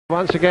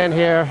Once again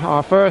here,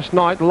 our first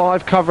night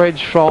live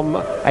coverage from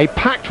a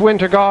packed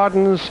Winter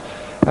Gardens,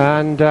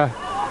 and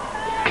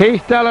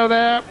Keith Deller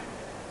there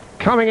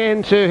coming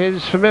into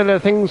his familiar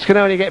Things Can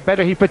Only Get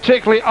Better. He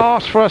particularly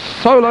asked for a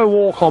solo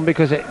walk-on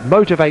because it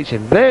motivates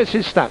him. There's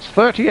his stats: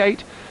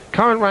 38,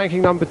 current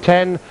ranking number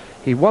 10.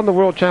 He won the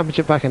World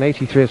Championship back in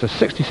 '83 as a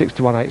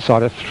 66-1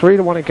 outsider,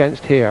 3-1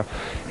 against here.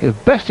 The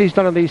best he's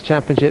done in these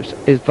championships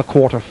is the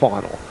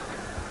quarter-final.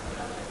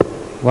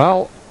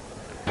 Well,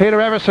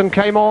 Peter Evison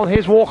came on.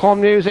 His walk-on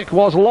music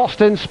was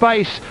Lost in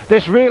Space.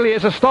 This really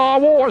is a Star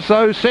Wars,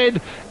 though, Sid.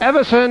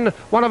 Evison,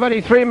 one of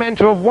only 3 men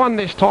to have won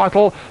this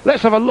title.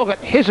 Let's have a look at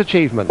his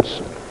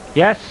achievements.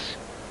 Yes,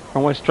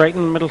 from West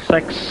Drayton,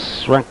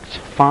 Middlesex, ranked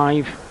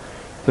 5,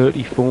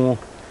 34.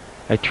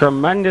 A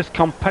tremendous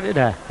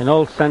competitor in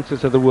all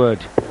senses of the word.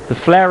 The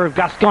flair of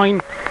Gascoigne,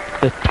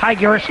 the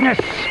tigerishness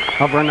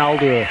of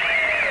Ronaldo.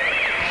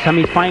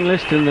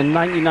 Semi-finalist in the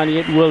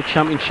 1998 World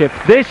Championship.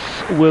 This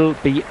will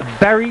be a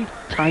very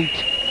tight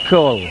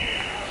call,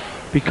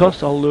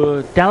 because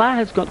although Deller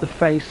has got the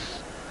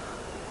face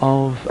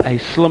of a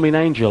slumming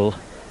angel,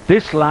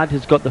 this lad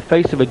has got the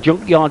face of a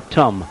junkyard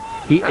Tom.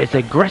 He is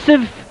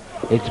aggressive,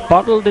 it's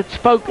bottled, it's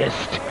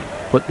focused,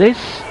 but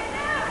this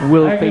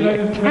will be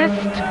a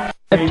test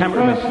of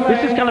temperament.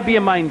 This is going to be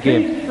a mind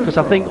game, because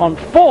I think on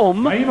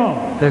form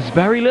there's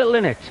very little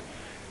in it.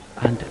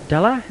 And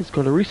Deller has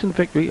got a recent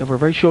victory over a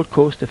very short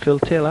course to Phil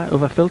Taylor,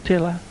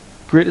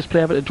 greatest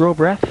player ever to draw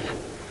breath.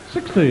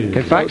 60.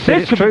 In fact,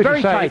 it's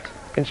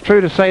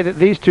true to say that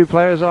these two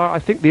players are, I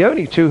think, the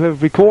only two who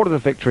have recorded a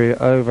victory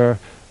over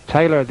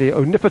Taylor, the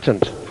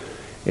Omnipotent,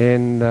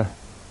 in the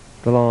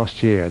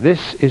last year.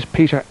 This is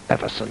Peter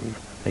Evison.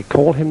 They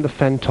call him the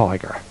Fen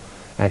Tiger,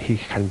 and he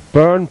can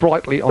burn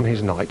brightly on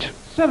his night.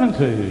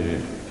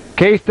 70.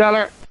 Keith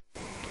Deller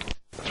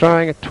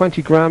throwing a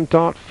 20-gram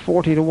dart,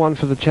 40-1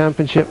 for the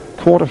championship.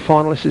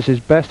 Quarter-finalist is his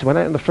best. He went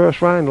out in the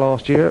first round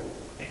last year.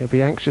 He'll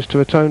be anxious to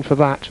atone for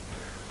that.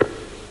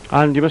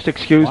 And you must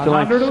excuse the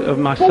likes of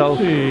myself,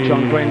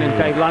 John Green and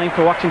Dave Lanning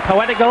for watching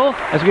Poetical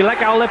as we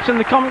lick our lips in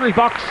the commentary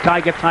box.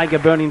 Tiger, Tiger,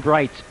 burning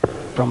bright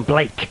from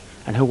Blake.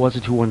 And who was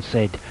it who once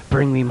said,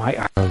 bring me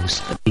my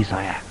arrows of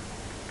desire.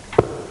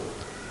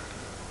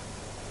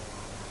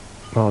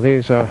 Well,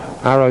 these are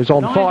arrows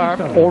on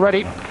fire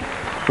already.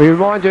 We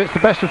remind you it's the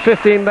best of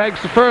 15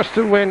 legs. The first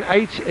to win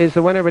 8 is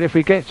the winner, but if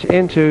we get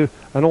into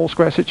an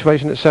all-square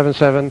situation at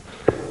 7-7,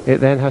 it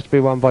then has to be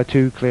won by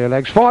 2 clear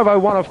legs.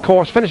 5-0-1, of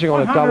course, finishing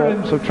on a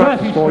double. So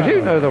transfer scores,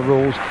 you know the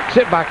rules.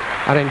 Sit back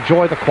and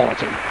enjoy the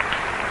quality.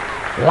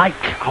 Like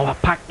our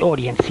packed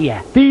audience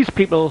here, these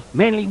people,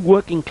 mainly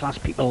working class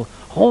people,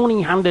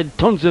 horny-handed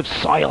tons of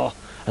soil.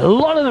 A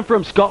lot of them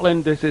from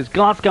Scotland. This is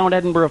Glasgow and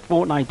Edinburgh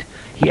fortnight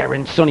here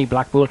in sunny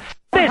Blackpool.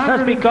 This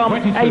has become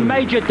a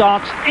major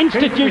darts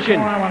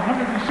institution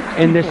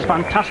in this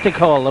fantastic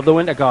hall of the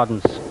Winter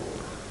Gardens.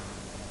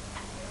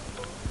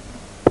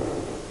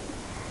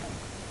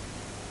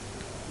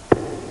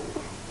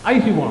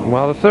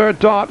 Well, the third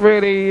dart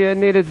really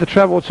needed the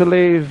treble to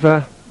leave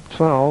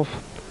 12.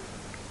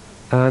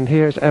 And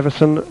here's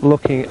Evison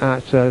looking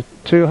at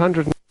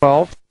 212.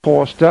 Of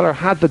course, Deller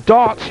had the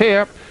darts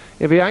here.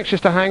 He'll be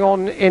anxious to hang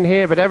on in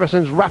here, but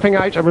Evison's wrapping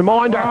out a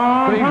reminder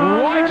that he's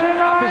right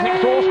up his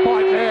exhaust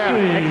pipe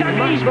there. Exactly.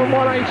 Maximum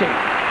 180.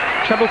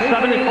 Treble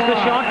 7 is the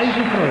shot.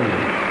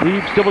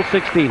 Leaves double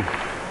 16.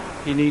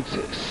 He needs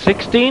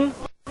 16.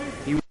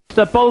 He wants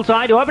the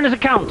bullseye to open his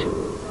account.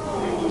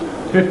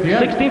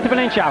 16th of an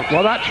inch out.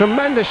 Well, that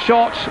tremendous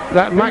shot,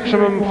 that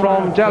maximum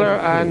from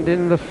Deller, and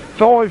in the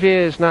 5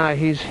 years now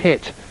he's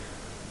hit.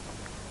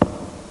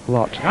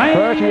 What?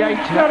 38.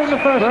 Peter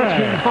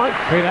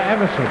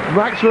Evison.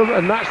 Maximum,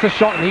 and that's the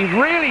shot. And he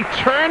really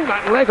turned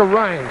that leg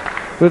around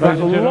with that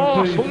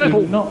last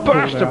little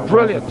burst of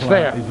brilliance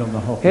there.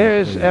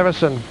 Here's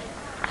Evison.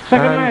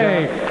 Second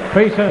leg.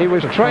 Peter. He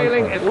was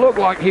trailing. It looked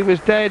like he was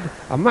dead.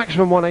 A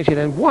maximum 180,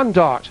 then 1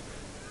 dart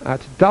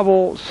at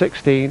double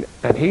 16,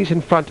 and he's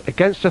in front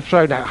against a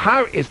throw now.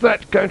 How is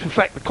that going to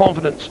affect the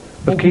confidence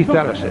of Keith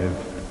Deller?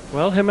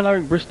 Well, him and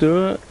Eric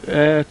Bristow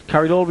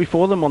carried all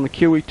before them on the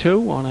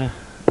QE2 on a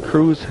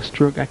cruise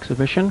stroke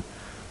exhibition.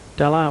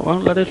 Deller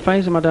won't let it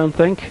phase him, I don't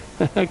think.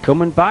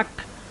 Coming back.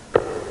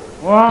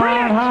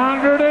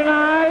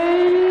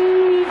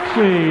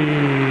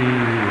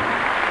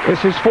 180.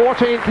 This is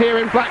 14th here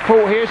in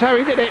Blackpool. Here's how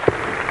he did it.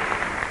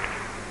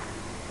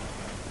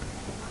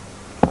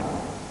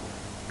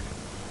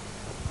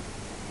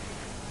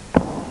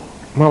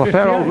 Well, a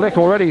fair old lick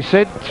already,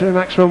 Sid. 2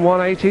 maximum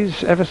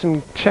 180s.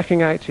 Evison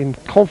checking out in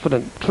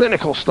confident,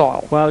 clinical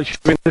style. Well, it should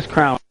have been this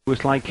crowd. It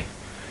was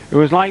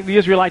like the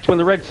Israelites when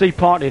the Red Sea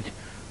parted.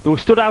 They were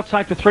stood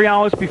outside for 3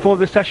 hours before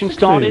the session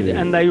started,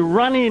 and they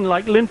ran in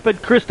like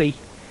Linford Christie.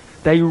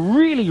 They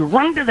really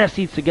ran to their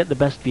seats to get the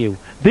best view.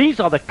 These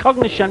are the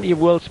cognoscenti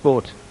of world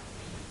sport.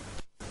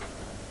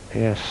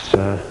 Yes,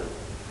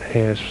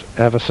 here's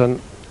Evison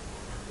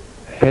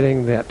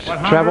hitting that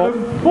treble.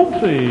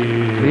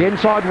 The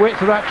inside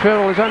width of that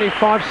treble is only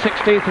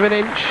 5/16 of an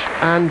inch,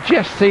 and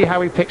just see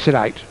how he picks it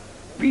out.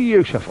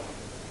 Beautiful.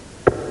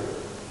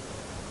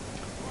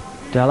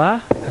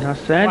 Della, as I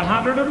said.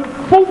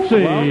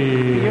 140. Well,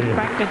 be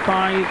affected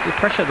by the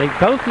pressure. They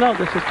both know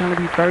this is going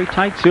to be very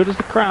tight. So does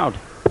the crowd.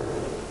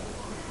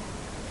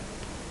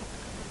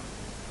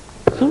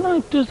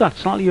 Sometimes does that,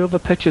 slightly over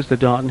pitches the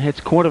dart and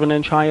hits quarter of an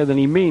inch higher than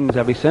he means,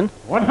 Evison.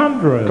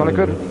 100. Got a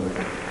good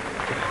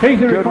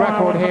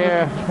record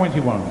here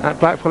 21. at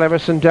Blackpool.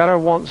 Evison. Della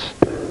wants.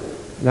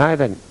 Now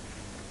then.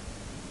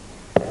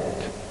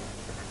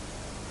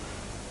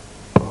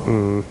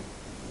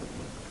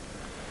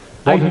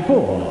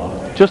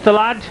 84. Just a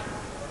lad.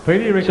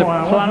 Peter It's a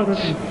require plant.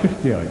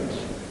 158.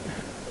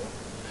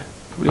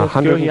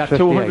 He had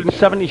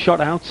 270 shot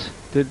outs,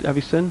 did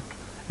Evison.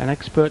 An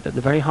expert at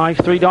the very high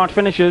 3-dart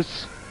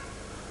finishes.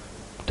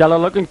 Della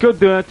looking good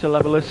there to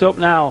level this up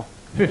now.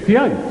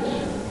 58.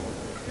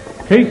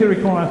 Keith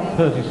requires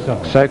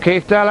 37. So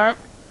Keith Della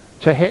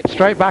to hit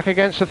straight back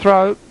against the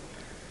throw.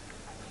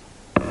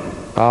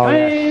 Oh,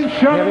 yes.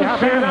 Shot He'll be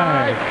happy with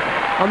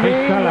that. A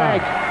mean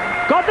leg.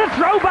 Got the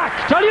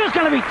throwback. Told you it was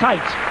going to be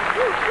tight.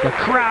 The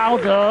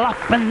crowd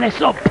lapping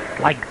this up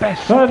like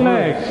best. Third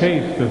leg,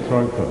 Keith to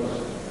throw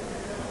first.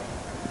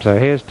 So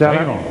here's Hang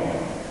Della. on.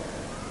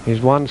 He's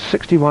won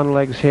 61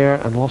 legs here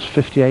and lost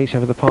 58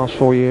 over the past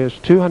 4 years.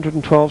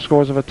 212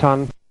 scores of a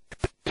ton.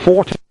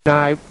 40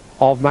 now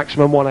of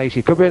maximum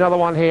 180. Could be another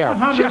one here.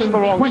 Just the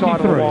wrong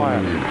side of the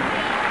wire.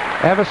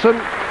 Evison,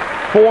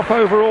 4th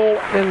overall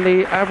in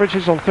the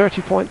averages on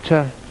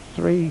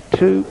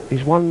 30.32.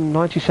 He's won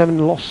 97,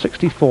 lost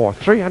 64.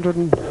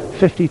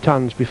 350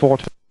 tons before.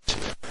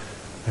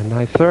 And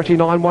now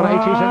 39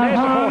 180s. And there's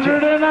the 40.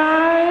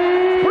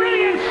 109.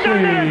 Brilliant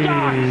standard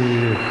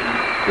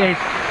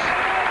darts.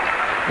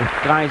 This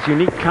guy's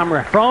unique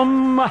camera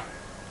from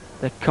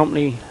the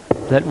company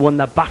that won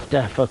the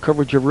BAFTA for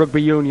coverage of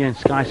rugby union,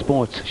 Sky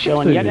Sports,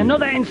 showing yet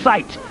another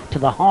insight to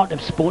the heart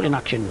of sport in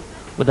action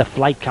with a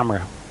flight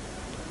camera.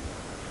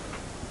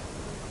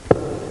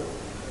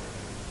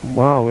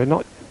 Wow, we're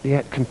not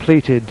yet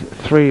completed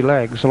 3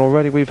 legs, and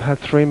already we've had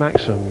 3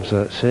 maxims,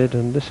 Sid,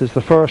 and this is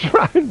the first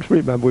round.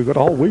 Remember, we've got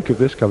a whole week of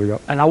this coming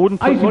up. And I wouldn't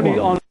put money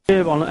on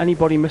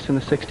anybody missing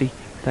the 60.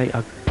 They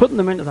are putting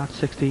them into that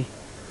 60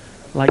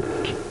 like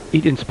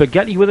eating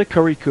spaghetti with a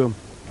curry comb.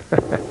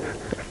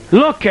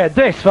 Look at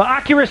this for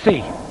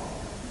accuracy.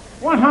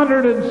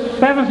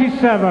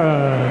 177.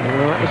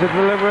 That was a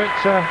deliberate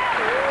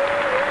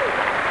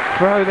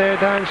throw there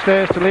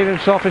downstairs to leave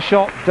himself a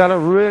shot. Della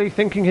really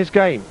thinking his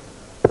game.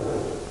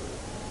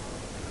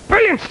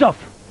 Brilliant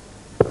stuff.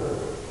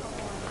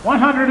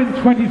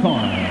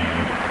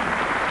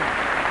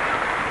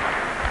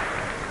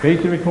 125.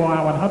 These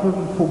require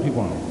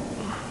 141.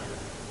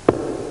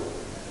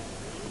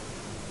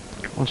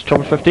 Wants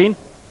trouble 15.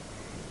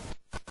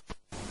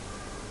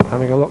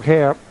 Having a look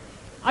here.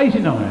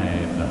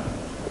 89.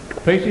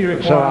 PC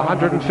require So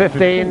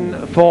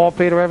 115 for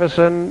Peter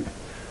Evison.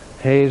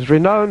 He's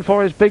renowned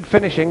for his big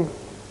finishing.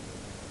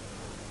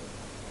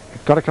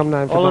 Got to come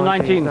down for all the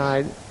 19.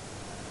 19s.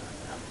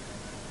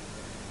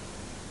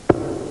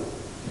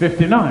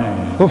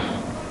 59. Oof.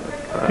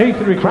 Keith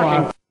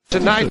require. So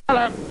now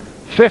Della,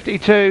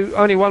 52,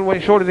 only 1 way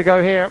shorter to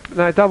go here.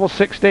 Now double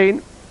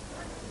 16.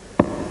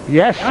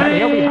 Yes, and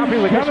he'll be happy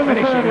with this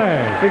finishing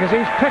because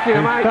he's picking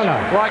them out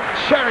like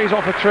cherries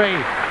off a tree.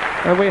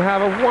 And we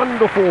have a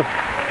wonderful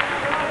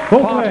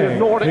party of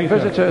Nordic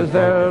visitors.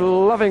 They're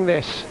loving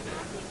this.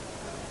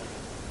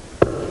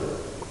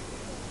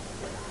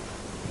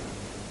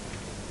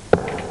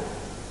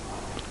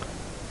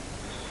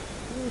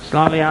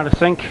 Slightly out of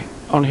sync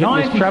on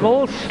hitting his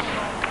trebles.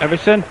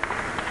 Evison.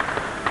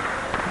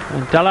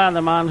 And Della,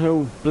 the man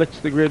who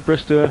blitzed the Great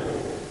Bristol.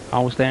 I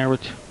was there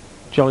at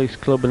Jolly's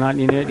Club in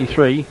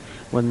 1983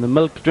 when the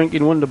milk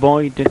drinking wonder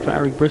boy did for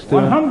Eric Bristow.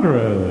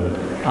 100.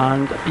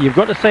 And you've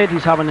got to say that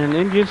he's having an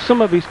Indian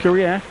summer of his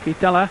career, Keith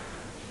Della.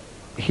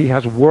 He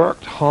has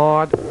worked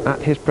hard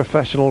at his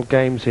professional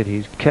games.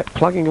 He's kept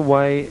plugging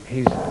away.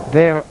 He's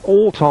there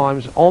all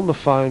times on the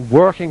phone,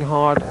 working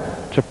hard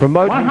to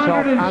promote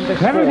himself and this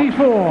sport.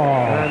 174.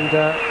 And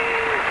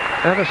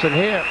Evison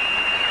here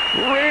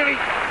really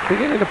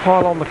beginning to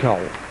pile on the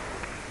coal.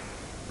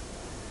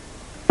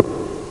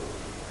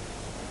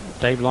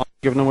 Dave Long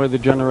giving away the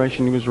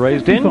generation he was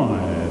raised in.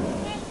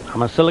 55.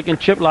 I'm a silicon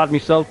chip lad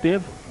myself,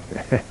 Dave.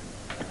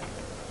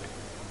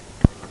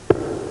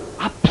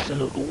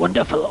 Absolute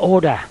wonderful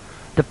order.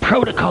 The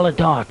protocol of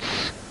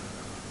darts.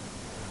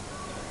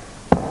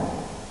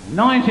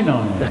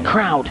 99. The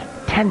crowd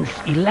tense,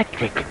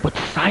 electric, but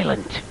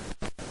silent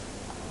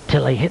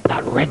till they hit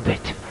that red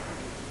bit.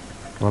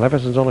 Well,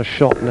 Evison's on a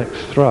shot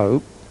next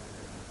throw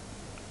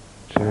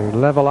to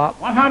level up.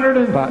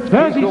 137.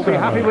 But he'll be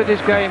happy with his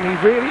game. He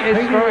really is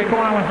throwing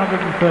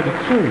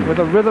 132. with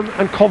a rhythm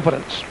and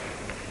confidence.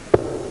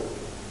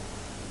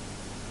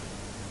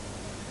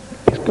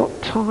 He's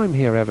got time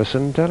here,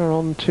 Evison. Della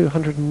on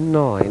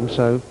 209,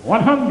 so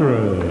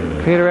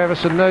 100. Peter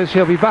Evison knows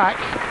he'll be back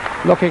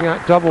looking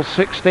at double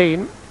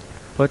 16.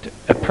 But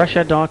a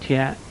pressure dart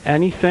here,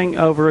 anything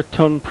over a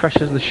ton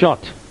pressures the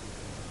shot.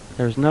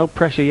 There's no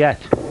pressure yet.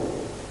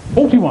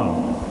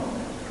 41.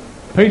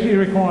 PC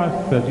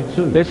requires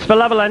 32. This for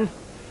leveling.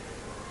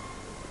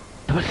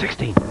 Number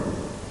 16.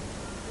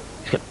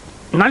 He's got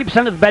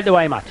 90% of the bed to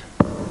aim at.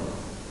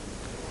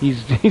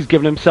 He's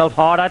given himself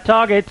harder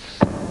targets.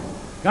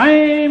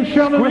 Game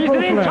shot of the Squeezed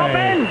it in, top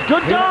end.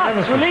 Good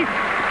darts. Relief.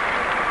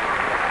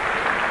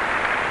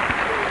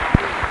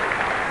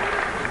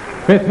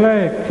 Fifth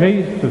leg,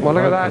 Keith. Well,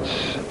 look at that.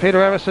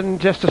 Peter Evison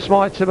just a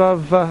smite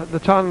above the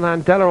ton,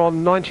 and Della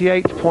on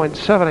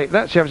 98.78.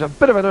 That's a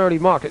bit of an early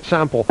market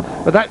sample,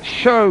 but that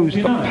shows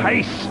the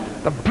pace,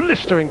 the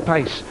blistering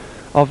pace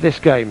of this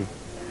game.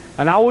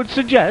 And I would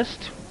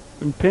suggest,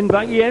 and pin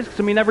back years, because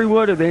I mean every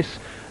word of this,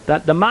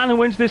 that the man who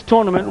wins this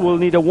tournament will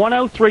need a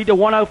 103 to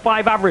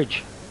 105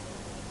 average.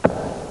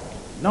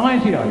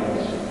 98.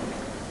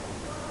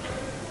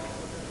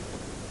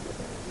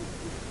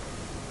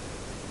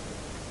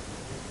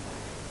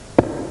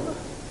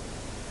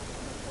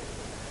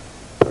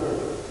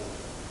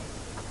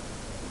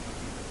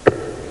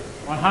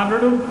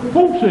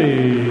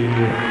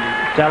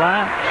 $140.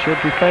 Della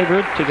should be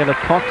favoured to get a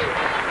pot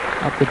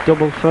at the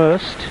double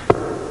first.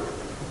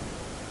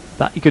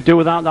 That you could do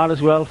without that as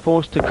well.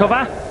 Forced to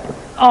cover.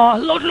 Oh,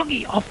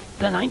 lucky off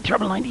the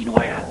 19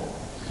 wire.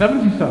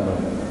 77.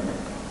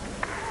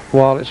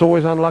 Well, it's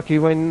always unlucky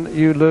when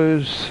you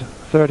lose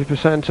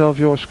 30% of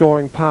your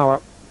scoring power.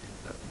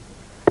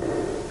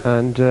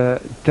 And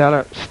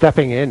Della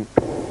stepping in.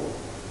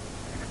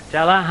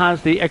 Della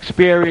has the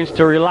experience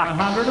to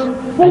relax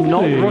and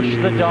not rush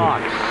the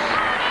darts.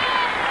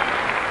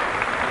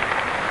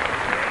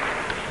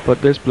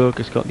 But this bloke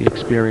has got the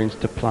experience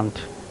to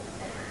plant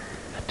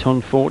a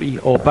ton 40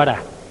 or better.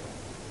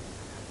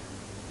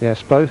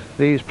 Yes, both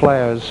these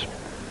players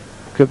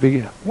could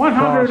be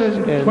classed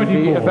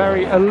in the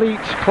very elite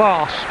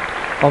class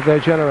of their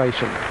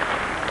generation.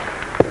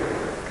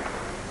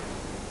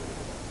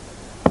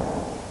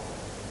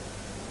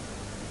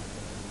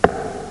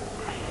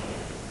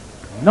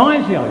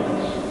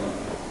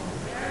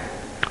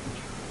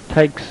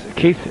 Takes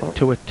Keith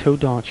to a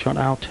 2-dart shot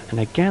out, and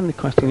again the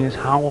question is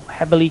how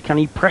heavily can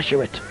he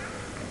pressure it?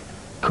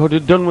 Could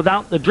have done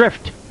without the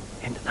drift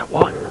into that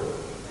one.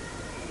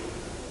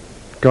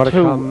 Got to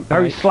Two come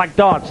very slack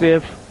darts,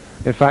 Dave.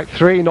 In fact,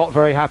 3 not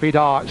very happy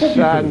darts,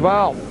 and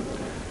well,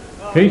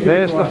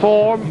 there's the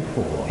form.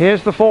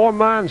 Here's the form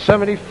man,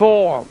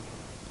 74.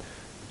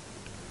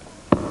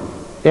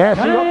 Yes,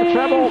 he got the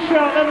treble,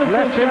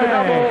 left him the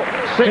double,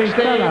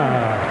 16,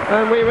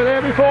 and we were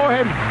there before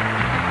him.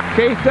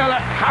 Keith Della,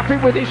 happy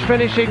with his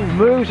finishing,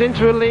 moves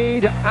into a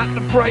lead at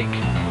the break.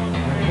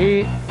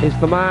 He is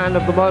the man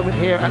of the moment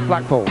here at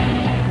Blackpool.